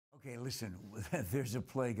Okay, listen, there's a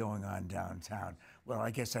play going on downtown. Well,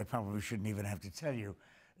 I guess I probably shouldn't even have to tell you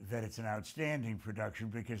that it's an outstanding production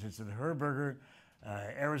because it's at the Herberger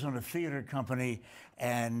Arizona Theater Company.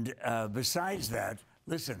 And besides that,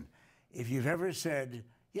 listen, if you've ever said,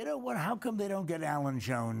 you know what, how come they don't get Alan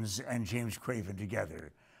Jones and James Craven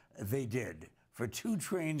together? They did, for 2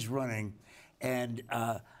 trains running. And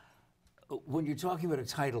when you're talking about a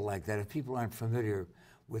title like that, if people aren't familiar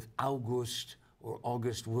with August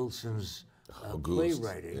Wilson's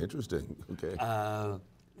playwriting. Interesting. Okay.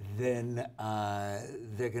 Then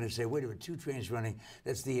they're going to say, wait a minute, 2 trains running,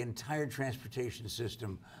 that's the entire transportation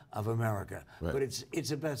system of America. Right. But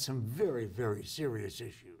it's about some very, very serious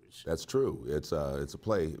issues. That's true. It's a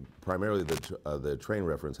play. Primarily, the train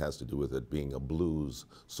reference has to do with it being a blues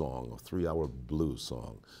song, a 3-hour blues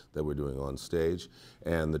song that we're doing on stage.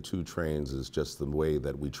 And the 2 trains is just the way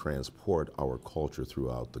that we transport our culture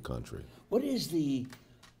throughout the country. What is the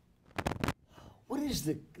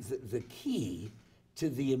key to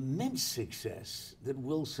the immense success that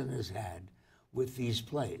Wilson has had with these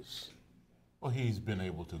plays? Well, he's been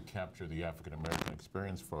able to capture the African American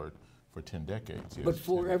experience for 10 decades. But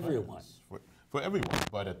for everyone. For everyone,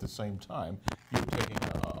 but at the same time, you're taking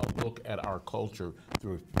a look at our culture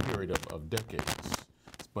through a period of decades.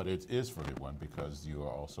 But it is for everyone because you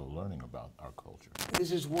are also learning about our culture.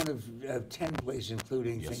 This is one of 10 plays,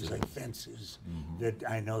 including things like Fences, that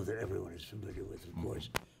I know that everyone is familiar with, of course.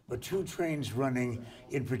 But 2 trains running,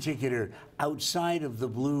 in particular, outside of the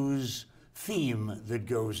blues theme that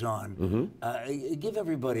goes on. Give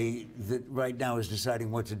everybody that right now is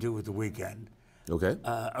deciding what to do with the weekend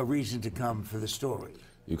a reason to come for the story.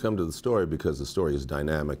 You come to the story because the story is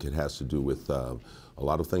dynamic. It has to do with a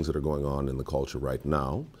lot of things that are going on in the culture right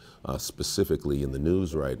now, specifically in the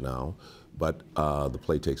news right now, but the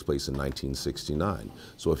play takes place in 1969.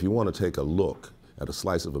 So if you want to take a look at a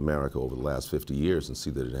slice of America over the last 50 years and see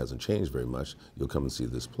that it hasn't changed very much, you'll come and see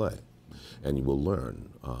this play. And you will learn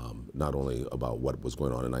not only about what was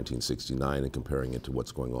going on in 1969 and comparing it to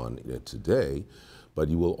what's going on today, but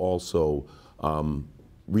you will also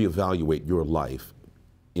reevaluate your life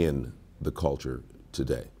in the culture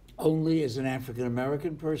today. Only as an African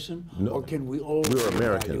American person? No. Or can we all We're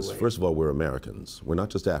Americans. evaluate? First of all, we're Americans. We're not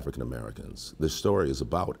just African Americans. This story is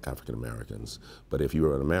about African Americans, but if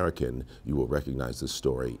you're an American, you will recognize this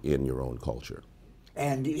story in your own culture.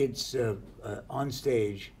 And it's on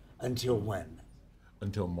stage until when?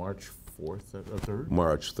 Until March 4th or 3rd?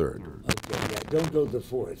 March 3rd. Okay, yeah, don't go the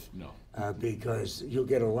 4th. No. Because you'll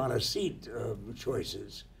get a lot of seat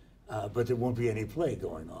choices, but there won't be any play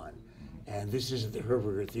going on. And this is at the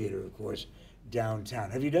Herberger Theater, of course,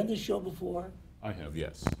 downtown. Have you done this show before? I have,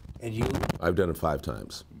 yes. And you? I've done it 5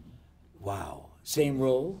 times. Wow. Same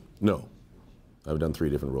role? No. I've done 3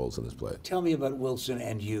 different roles in this play. Tell me about Wilson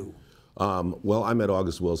and you. Well, I met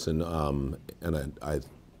August Wilson, and I'm going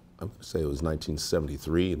to say it was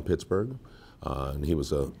 1973 in Pittsburgh, and he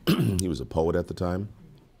was a he was a poet at the time,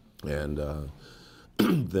 and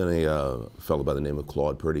then a fellow by the name of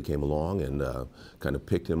Claude Purdy came along and kind of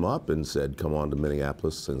picked him up and said, "Come on to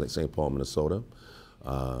Minneapolis and St. Paul, Minnesota,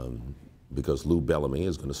 because Lou Bellamy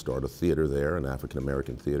is going to start a theater there, an African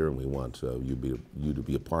American theater, and we want you to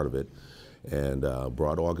be a part of it." And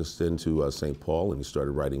brought August into St. Paul, and he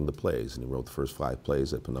started writing the plays. And he wrote the first 5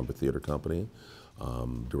 plays at Penumbra Theater Company,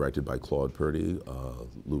 directed by Claude Purdy,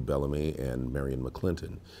 Lou Bellamy, and Marion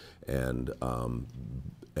McClinton, and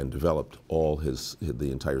developed all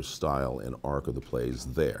the entire style and arc of the plays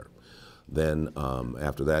there. Then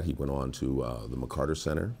after that, he went on to the McCarter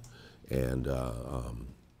Center and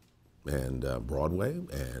Broadway,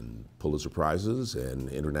 and Pulitzer Prizes and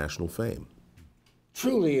international fame.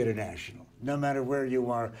 Truly international, no matter where you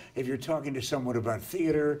are. If you're talking to someone about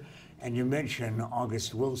theater and you mention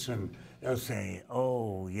August Wilson, they'll say,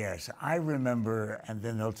 oh, yes, I remember, and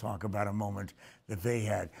then they'll talk about a moment that they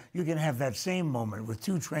had. You can have that same moment with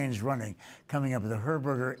 2 trains running coming up at the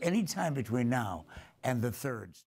Herberger anytime between now and the 3rd.